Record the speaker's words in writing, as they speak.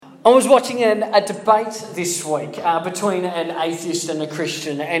I was watching a debate this week between an atheist and a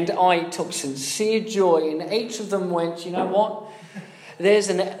Christian, and I took sincere joy in each of them went, you know what?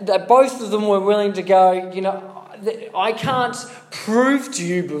 Both of them were willing to go, you know, I can't prove to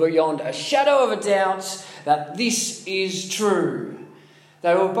you beyond a shadow of a doubt that this is true.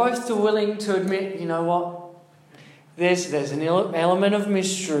 They were both willing to admit, you know what? There's an element of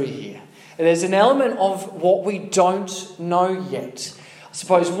mystery here. There's an element of what we don't know yet. I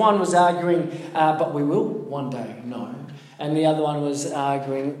suppose one was arguing, but we will one day know. And the other one was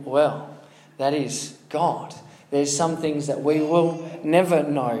arguing, well, that is God. There's some things that we will never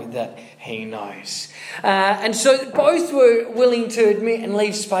know that he knows. And so both were willing to admit and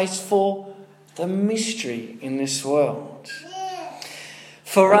leave space for the mystery in this world.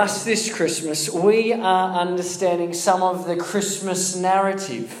 For us this Christmas, we are understanding some of the Christmas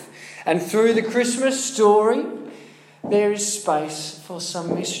narrative. And through the Christmas story, there is space for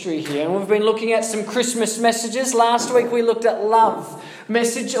some mystery here. And we've been looking at some Christmas messages. Last week we looked at love,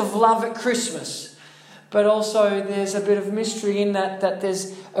 message of love at Christmas. But also there's a bit of mystery in that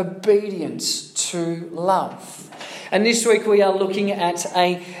there's obedience to love. And this week we are looking at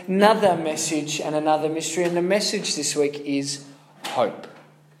another message and another mystery. And the message this week is hope.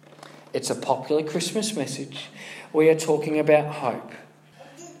 It's a popular Christmas message. We are talking about hope.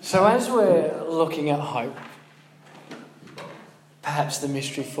 So as we're looking at hope, perhaps the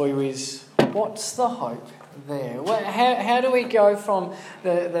mystery for you is, what's the hope there? How do we go from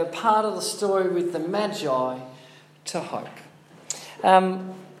the part of the story with the Magi to hope?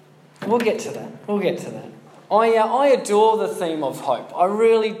 We'll get to that. I adore the theme of hope. I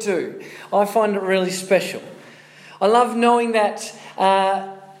really do. I find it really special. I love knowing that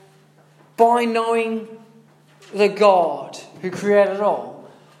by knowing the God who created it all,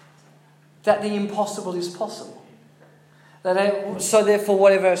 that the impossible is possible. So therefore,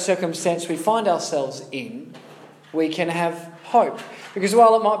 whatever circumstance we find ourselves in, we can have hope. Because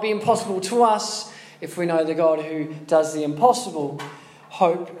while it might be impossible to us, if we know the God who does the impossible,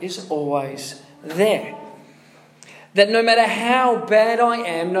 hope is always there. That no matter how bad I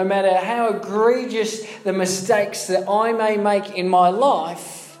am, no matter how egregious the mistakes that I may make in my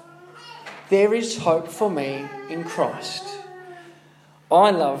life, there is hope for me in Christ.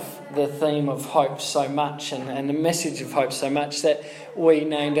 I love the theme of hope so much and the message of hope so much that we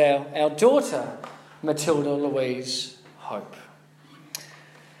named our daughter Matilda Louise Hope.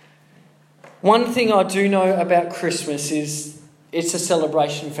 One thing I do know about Christmas is it's a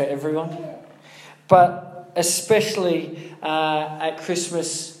celebration for everyone, but especially at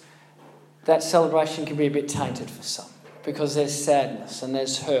Christmas, that celebration can be a bit tainted for some because there's sadness and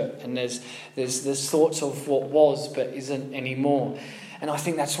there's hurt and there's thoughts of what was but isn't anymore. And I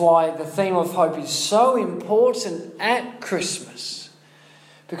think that's why the theme of hope is so important at Christmas.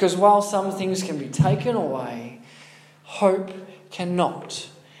 Because while some things can be taken away, hope cannot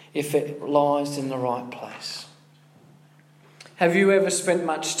if it lies in the right place. Have you ever spent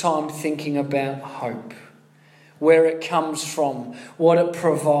much time thinking about hope? Where it comes from, what it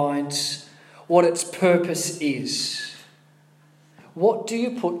provides, what its purpose is? What do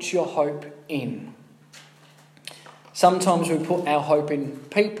you put your hope in? Sometimes we put our hope in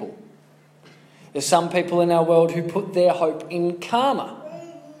people. There's some people in our world who put their hope in karma.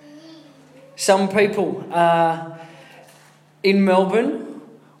 Some people in Melbourne,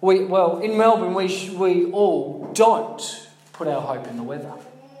 we all don't put our hope in the weather.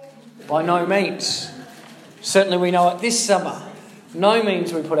 By no means. Certainly we know it this summer. No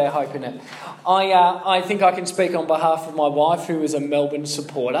means we put our hope in it. I think I can speak on behalf of my wife, who is a Melbourne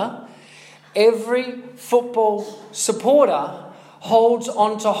supporter. Every football supporter holds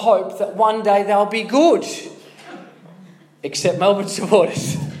on to hope that one day they'll be good. Except Melbourne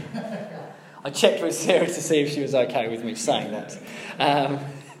supporters. I checked with Sarah to see if she was okay with me saying that.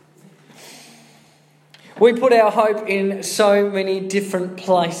 We put our hope in so many different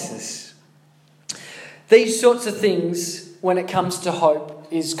places. These sorts of things, when it comes to hope,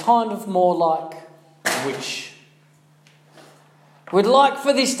 is kind of more like a wish. We'd like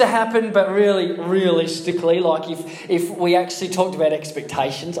for this to happen, but really, realistically, like if we actually talked about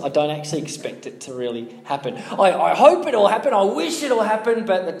expectations, I don't actually expect it to really happen. I hope it'll happen, I wish it'll happen,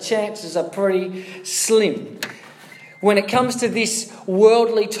 but the chances are pretty slim. When it comes to this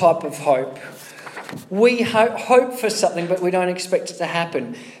worldly type of hope, we hope for something, but we don't expect it to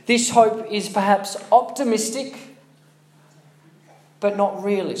happen. This hope is perhaps optimistic, but not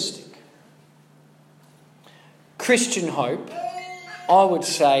realistic. Christian hope, I would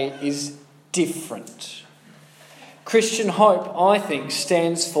say, is different. Christian hope, I think,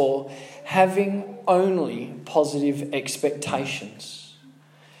 stands for having only positive expectations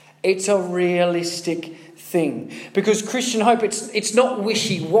It's a realistic thing. Because Christian hope, it's not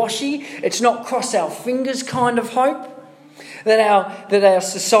wishy-washy. It's not cross our fingers kind of hope that our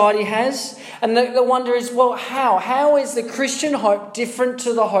society has. And the wonder is, well, how? How is the Christian hope different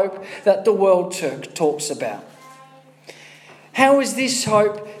to the hope that the world talks about? How is this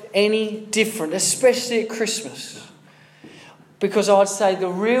hope any different, especially at Christmas? Because I'd say the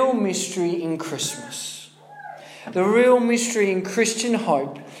real mystery in Christmas, the real mystery in Christian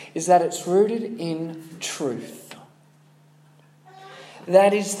hope is that it's rooted in truth.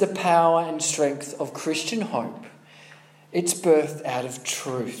 That is the power and strength of Christian hope. It's birthed out of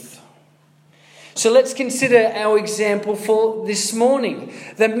truth. So let's consider our example for this morning.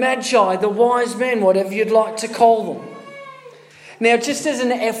 The Magi, the wise men, whatever you'd like to call them. Now, just as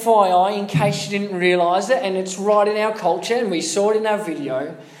an FYI, in case you didn't realise it, and it's right in our culture, and we saw it in our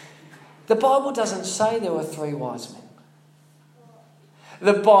video, the Bible doesn't say there were 3 wise men.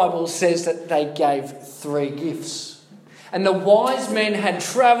 The Bible says that they gave 3 gifts. And the wise men had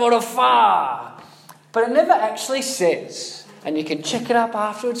travelled afar. But it never actually says, and you can check it up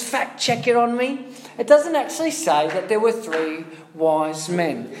afterwards, fact check it on me. It doesn't actually say that there were 3 wise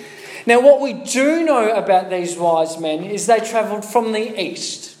men. Now, what we do know about these wise men is they travelled from the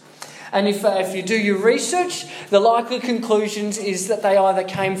east. And if you do your research, the likely conclusions is that they either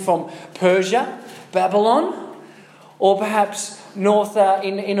came from Persia, Babylon, or perhaps north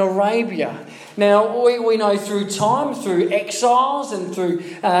in Arabia. Now, we know through time, through exiles and through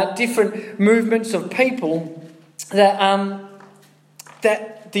different movements of people, that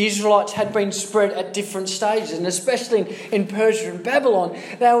the Israelites had been spread at different stages. And especially in Persia and Babylon,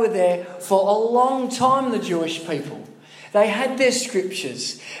 they were there for a long time, the Jewish people. They had their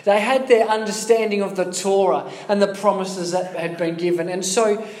scriptures. They had their understanding of the Torah and the promises that had been given. And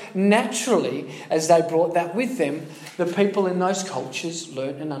so, naturally, as they brought that with them, the people in those cultures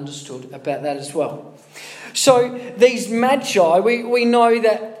learnt and understood about that as well. So, these Magi, we know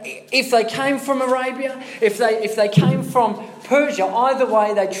that if they came from Arabia, if they came from Persia, either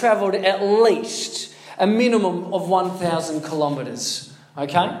way they travelled at least a minimum of 1,000 kilometres.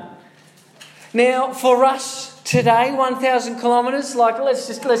 Okay? Now, for us, today, 1,000 kilometres, like let's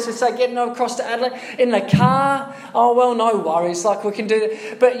just say getting across to Adelaide in the car, oh well, no worries, like we can do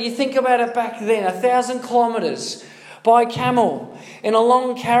that. But you think about it back then, 1,000 kilometres by camel in a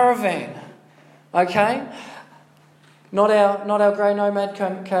long caravan, okay? Not our grey nomad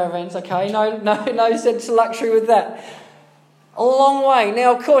caravans, okay? No sense of luxury with that. A long way.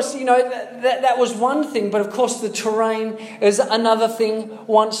 Now, of course, you know that was one thing, but of course the terrain is another thing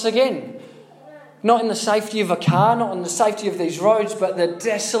once again. Not in the safety of a car, not in the safety of these roads, but the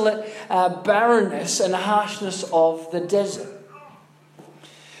desolate barrenness and harshness of the desert.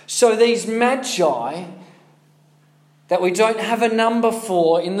 So these Magi that we don't have a number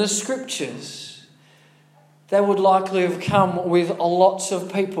for in the scriptures, they would likely have come with lots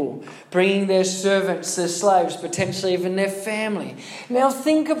of people, bringing their servants, their slaves, potentially even their family. Now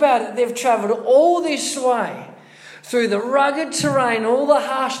think about it. They've travelled all this way through the rugged terrain, all the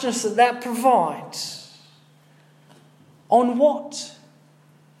harshness that provides. On what?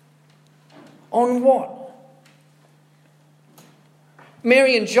 On what?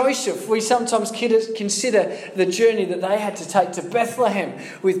 Mary and Joseph, we sometimes consider the journey that they had to take to Bethlehem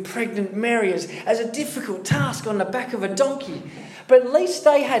with pregnant Mary as a difficult task on the back of a donkey. But at least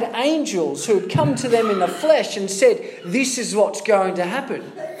they had angels who had come to them in the flesh and said, this is what's going to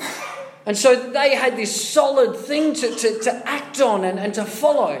happen. And so they had this solid thing to act on and to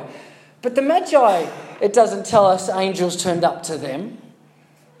follow. But the Magi, it doesn't tell us angels turned up to them.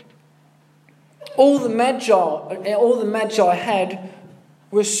 All the Magi had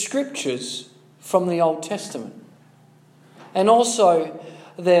were scriptures from the Old Testament. And also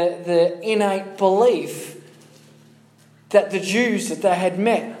the innate belief that the Jews that they had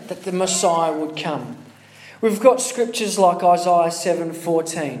met, that the Messiah would come. We've got scriptures like Isaiah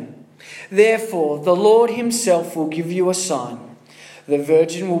 7:14. Therefore, the Lord himself will give you a sign. The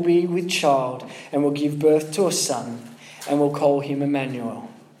virgin will be with child and will give birth to a son and will call him Emmanuel.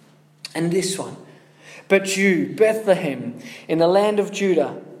 And this one. But you, Bethlehem, in the land of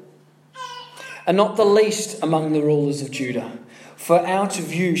Judah, are not the least among the rulers of Judah. For out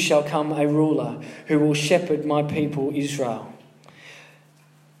of you shall come a ruler who will shepherd my people Israel.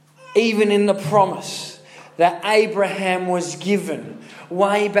 Even in the promise that Abraham was given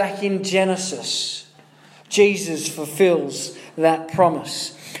way back in Genesis, Jesus fulfills that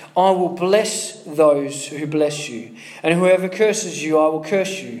promise. I will bless those who bless you, and whoever curses you, I will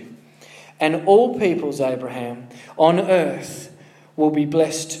curse you. And all peoples, Abraham, on earth will be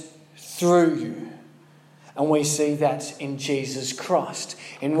blessed through you. And we see that in Jesus Christ.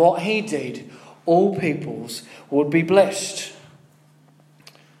 In what he did, all peoples would be blessed.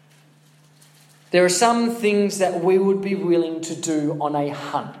 There are some things that we would be willing to do on a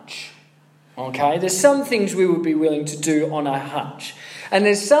hunch. Okay? There's some things we would be willing to do on a hunch. And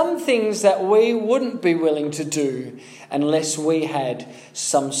there's some things that we wouldn't be willing to do unless we had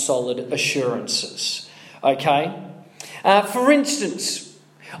some solid assurances. Okay? For instance,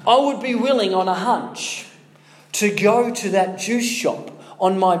 I would be willing on a hunch to go to that juice shop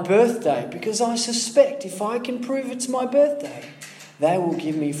on my birthday because I suspect if I can prove it's my birthday, they will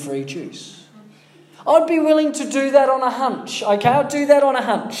give me free juice. I'd be willing to do that on a hunch. Okay, I'll do that on a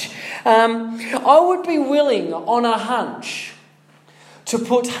hunch. I would be willing on a hunch to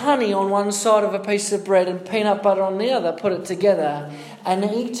put honey on one side of a piece of bread and peanut butter on the other, put it together and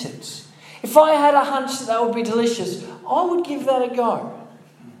eat it. If I had a hunch that would be delicious, I would give that a go.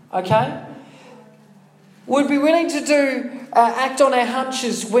 Okay? We'd be willing to act on our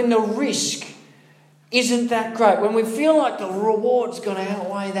hunches when the risk isn't that great. When we feel like the reward's going to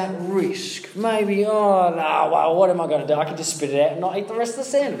outweigh that risk. Maybe, what am I going to do? I can just spit it out and not eat the rest of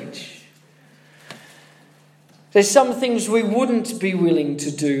the sandwich. There's some things we wouldn't be willing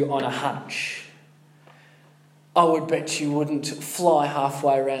to do on a hunch. I would bet you wouldn't fly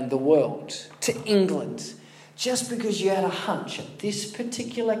halfway around the world to England just because you had a hunch at this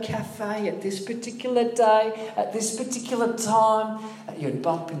particular cafe, at this particular day, at this particular time, that you'd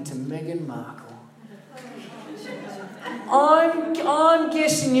bump into Meghan Markle. I'm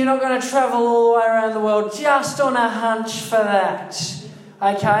guessing you're not going to travel all the way around the world just on a hunch for that.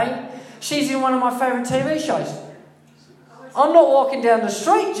 Okay? She's in one of my favourite TV shows. I'm not walking down the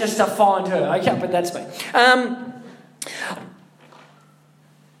street just to find her. Okay, but that's me.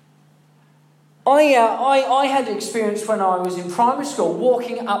 I had experience when I was in primary school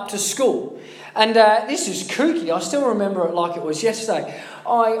walking up to school. And this is kooky. I still remember it like it was yesterday.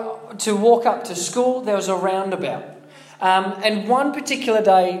 To walk up to school, there was a roundabout. And one particular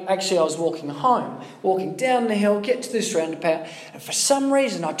day, actually I was walking home, walking down the hill, get to this roundabout, and for some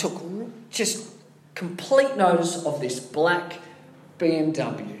reason I took just complete notice of this black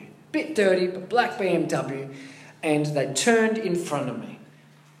BMW. Bit dirty, but black BMW. And they turned in front of me.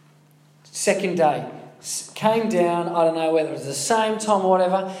 Second day, came down, I don't know whether it was the same time or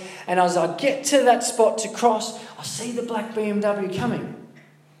whatever, and as I get to that spot to cross, I see the black BMW coming.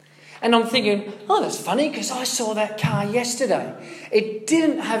 And I'm thinking, oh, that's funny because I saw that car yesterday. It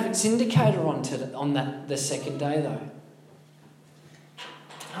didn't have its indicator on the second day though.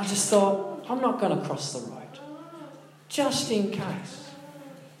 I just thought, I'm not going to cross the road, just in case.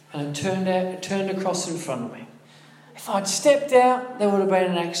 And it turned across in front of me. If I'd stepped out, there would have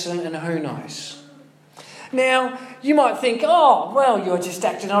been an accident and who knows. Now, you might think, oh, well, you're just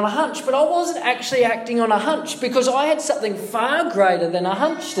acting on a hunch. But I wasn't actually acting on a hunch because I had something far greater than a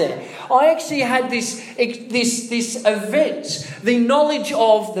hunch there. I actually had this event, the knowledge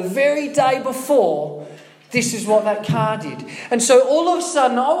of the very day before, this is what that car did. And so all of a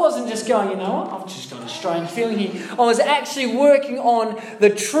sudden, I wasn't just going, you know what, I've just got a strange feeling here. I was actually working on the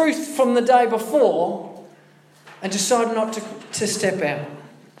truth from the day before and decided not to step out.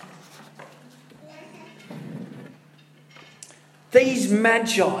 These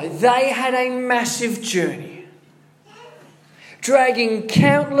magi, they had a massive journey, dragging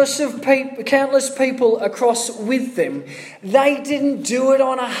countless people across with them. They didn't do it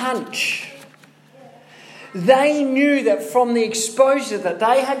on a hunch. They knew that from the exposure that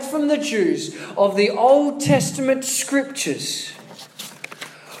they had from the Jews of the Old Testament scriptures,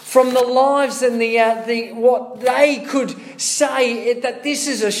 from the lives and what they could say, that this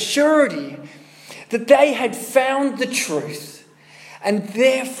is a surety that they had found the truth. And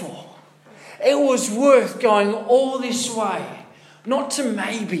therefore, it was worth going all this way. Not to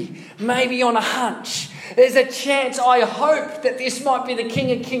maybe on a hunch. There's a chance, I hope, that this might be the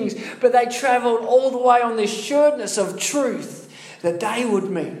King of Kings. But they travelled all the way on this sureness of truth that they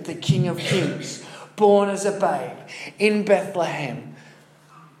would meet the King of Kings, born as a babe in Bethlehem.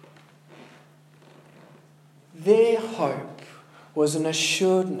 Their hope was an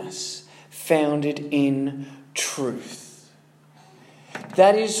assuredness founded in truth.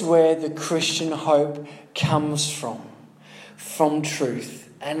 That is where the Christian hope comes from truth.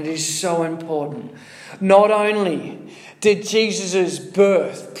 And it is so important. Not only did Jesus'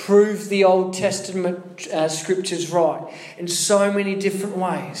 birth prove the Old Testament scriptures right in so many different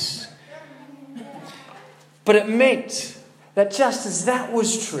ways, but it meant that just as that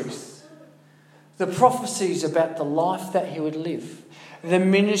was truth, the prophecies about the life that he would live, the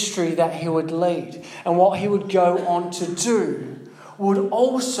ministry that he would lead, and what he would go on to do would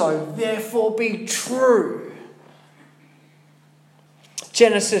also therefore be true.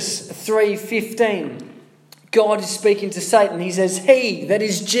 Genesis 3:15. God is speaking to Satan. He says, "He, that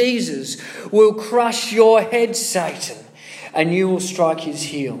is Jesus, will crush your head, Satan, and you will strike his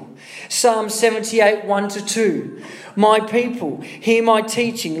heel." Psalm 78, 1-2. "My people, hear my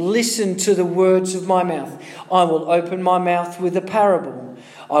teaching. Listen to the words of my mouth. I will open my mouth with a parable.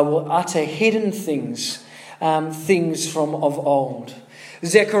 I will utter hidden things, things from of old."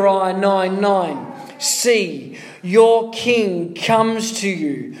 Zechariah 9:9. "See, your king comes to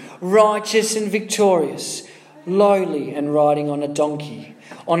you, righteous and victorious, lowly and riding on a donkey,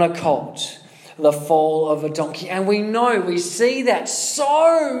 on a colt, the foal of a donkey." And we see that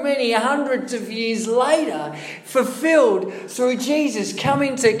so many hundreds of years later, fulfilled through Jesus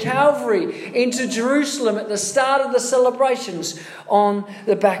coming to Calvary, into Jerusalem at the start of the celebrations on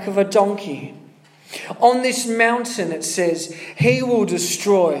the back of a donkey. On this mountain, it says, he will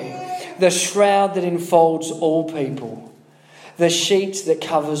destroy the shroud that enfolds all people, the sheet that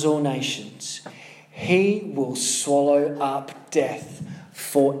covers all nations. He will swallow up death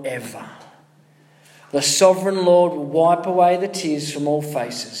forever. The sovereign Lord will wipe away the tears from all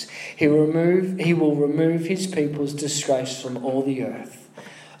faces. He will remove his people's disgrace from all the earth.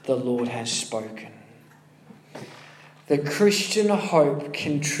 The Lord has spoken. The Christian hope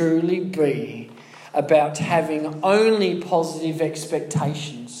can truly be about having only positive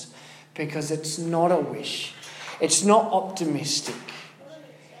expectations, because it's not a wish. It's not optimistic.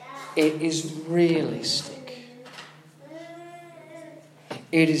 It is realistic.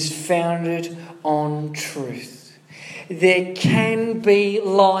 It is founded on truth. There can be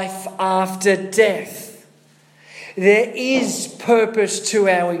life after death. There is purpose to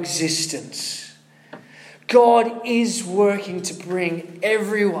our existence. God is working to bring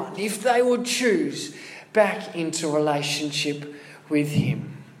everyone, if they would choose, back into relationship with him.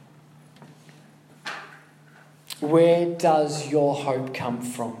 Where does your hope come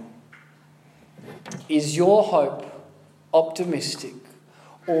from? Is your hope optimistic,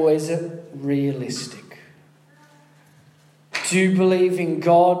 or is it realistic? Do you believe in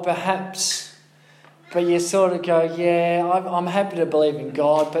God perhaps, but you sort of go, yeah, I'm happy to believe in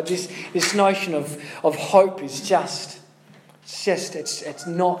God, but this notion of hope is it's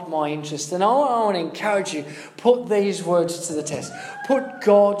not my interest. And I want to encourage you, put these words to the test. Put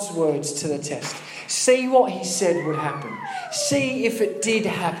God's words to the test. See what he said would happen. See if it did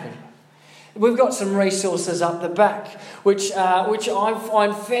happen. We've got some resources up the back, which I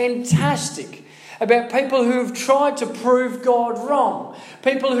find fantastic, about people who have tried to prove God wrong,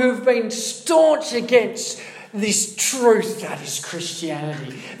 people who have been staunch against this truth that is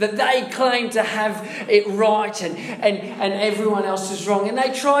Christianity, that they claim to have it right and everyone else is wrong. And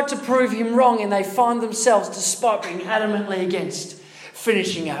they tried to prove him wrong, and they find themselves, despite being adamantly against,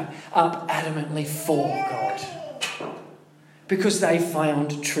 finishing up adamantly for God, because they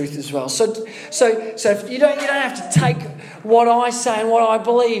found truth as well. So you don't have to take what I say and what I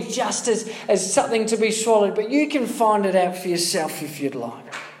believe just as something to be swallowed, but you can find it out for yourself if you'd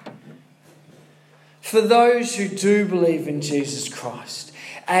like. For those who do believe in Jesus Christ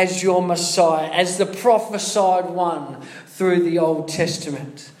as your Messiah, as the prophesied one through the Old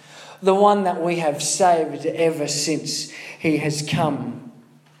Testament, the one that we have saved ever since he has come,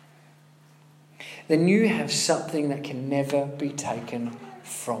 then you have something that can never be taken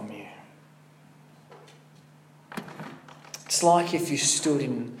from you. It's like if you stood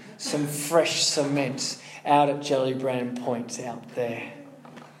in some fresh cement out at Jellybrand Point out there.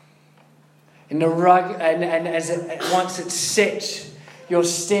 In the rug, and once it's set, you're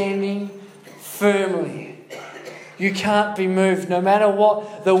standing firmly. You can't be moved, no matter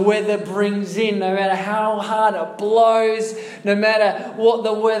what the weather brings in, no matter how hard it blows, no matter what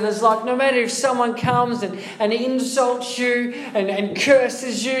the weather's like, no matter if someone comes and insults you and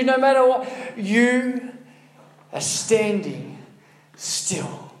curses you, no matter what, you are standing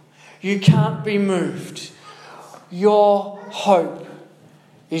still. You can't be moved. Your hope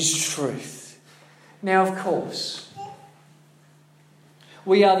is truth. Now, of course,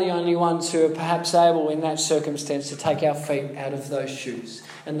 we are the only ones who are perhaps able in that circumstance to take our feet out of those shoes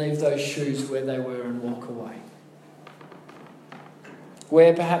and leave those shoes where they were and walk away.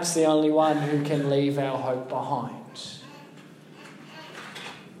 We're perhaps the only one who can leave our hope behind.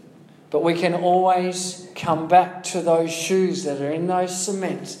 But we can always come back to those shoes that are in those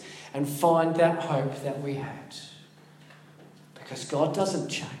cement and find that hope that we had. Because God doesn't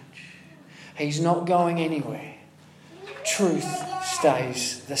change. He's not going anywhere. Truth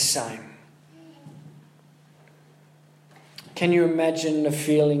stays the same. Can you imagine the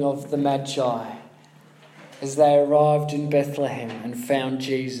feeling of the Magi as they arrived in Bethlehem and found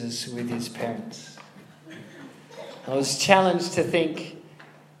Jesus with his parents? I was challenged to think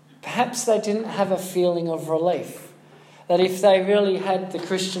perhaps they didn't have a feeling of relief. That if they really had the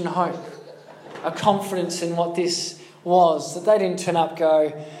Christian hope, a confidence in what this was, that they didn't turn up and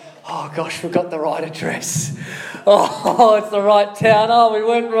go, oh gosh, we've got the right address. Oh, it's the right town. Oh, we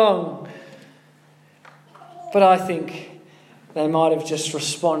weren't wrong. But I think they might have just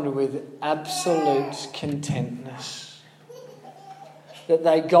responded with absolute contentness. That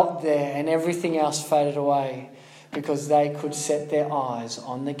they got there and everything else faded away because they could set their eyes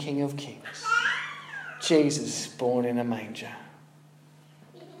on the King of Kings, Jesus born in a manger.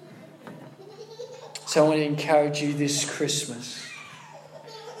 So I want to encourage you this Christmas.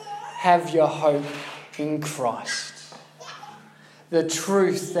 Have your hope in Christ. The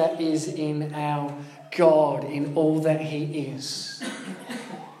truth that is in our God, in all that He is.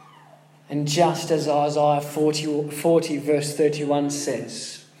 And just as Isaiah 40 verse 31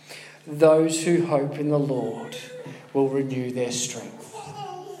 says, those who hope in the Lord will renew their strength.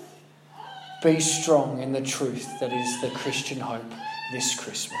 Be strong in the truth that is the Christian hope this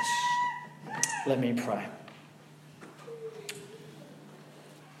Christmas. Let me pray.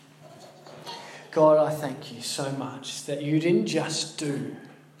 God, I thank you so much that you didn't just do,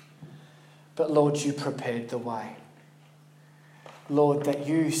 but Lord, you prepared the way. Lord, that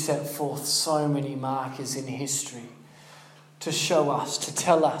you set forth so many markers in history to show us, to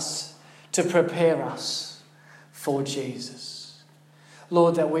tell us, to prepare us for Jesus.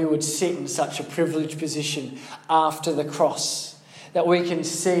 Lord, that we would sit in such a privileged position after the cross, that we can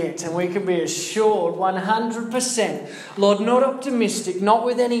see it and we can be assured 100%, Lord, not optimistic, not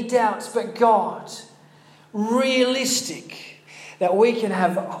with any doubts, but God, realistic, that we can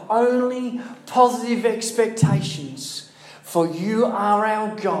have only positive expectations. For you are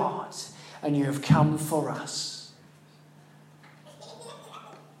our God, and you have come for us.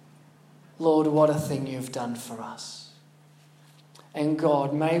 Lord, what a thing you've done for us. And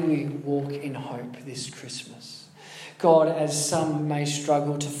God, may we walk in hope this Christmas. God, as some may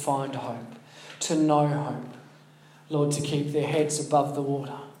struggle to find hope, to know hope, Lord, to keep their heads above the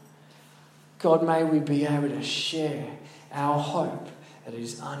water. God, may we be able to share our hope that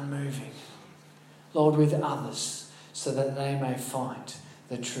is unmoving, Lord, with others, so that they may find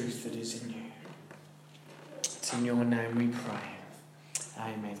the truth that is in you. It's in your name we pray.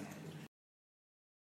 Amen.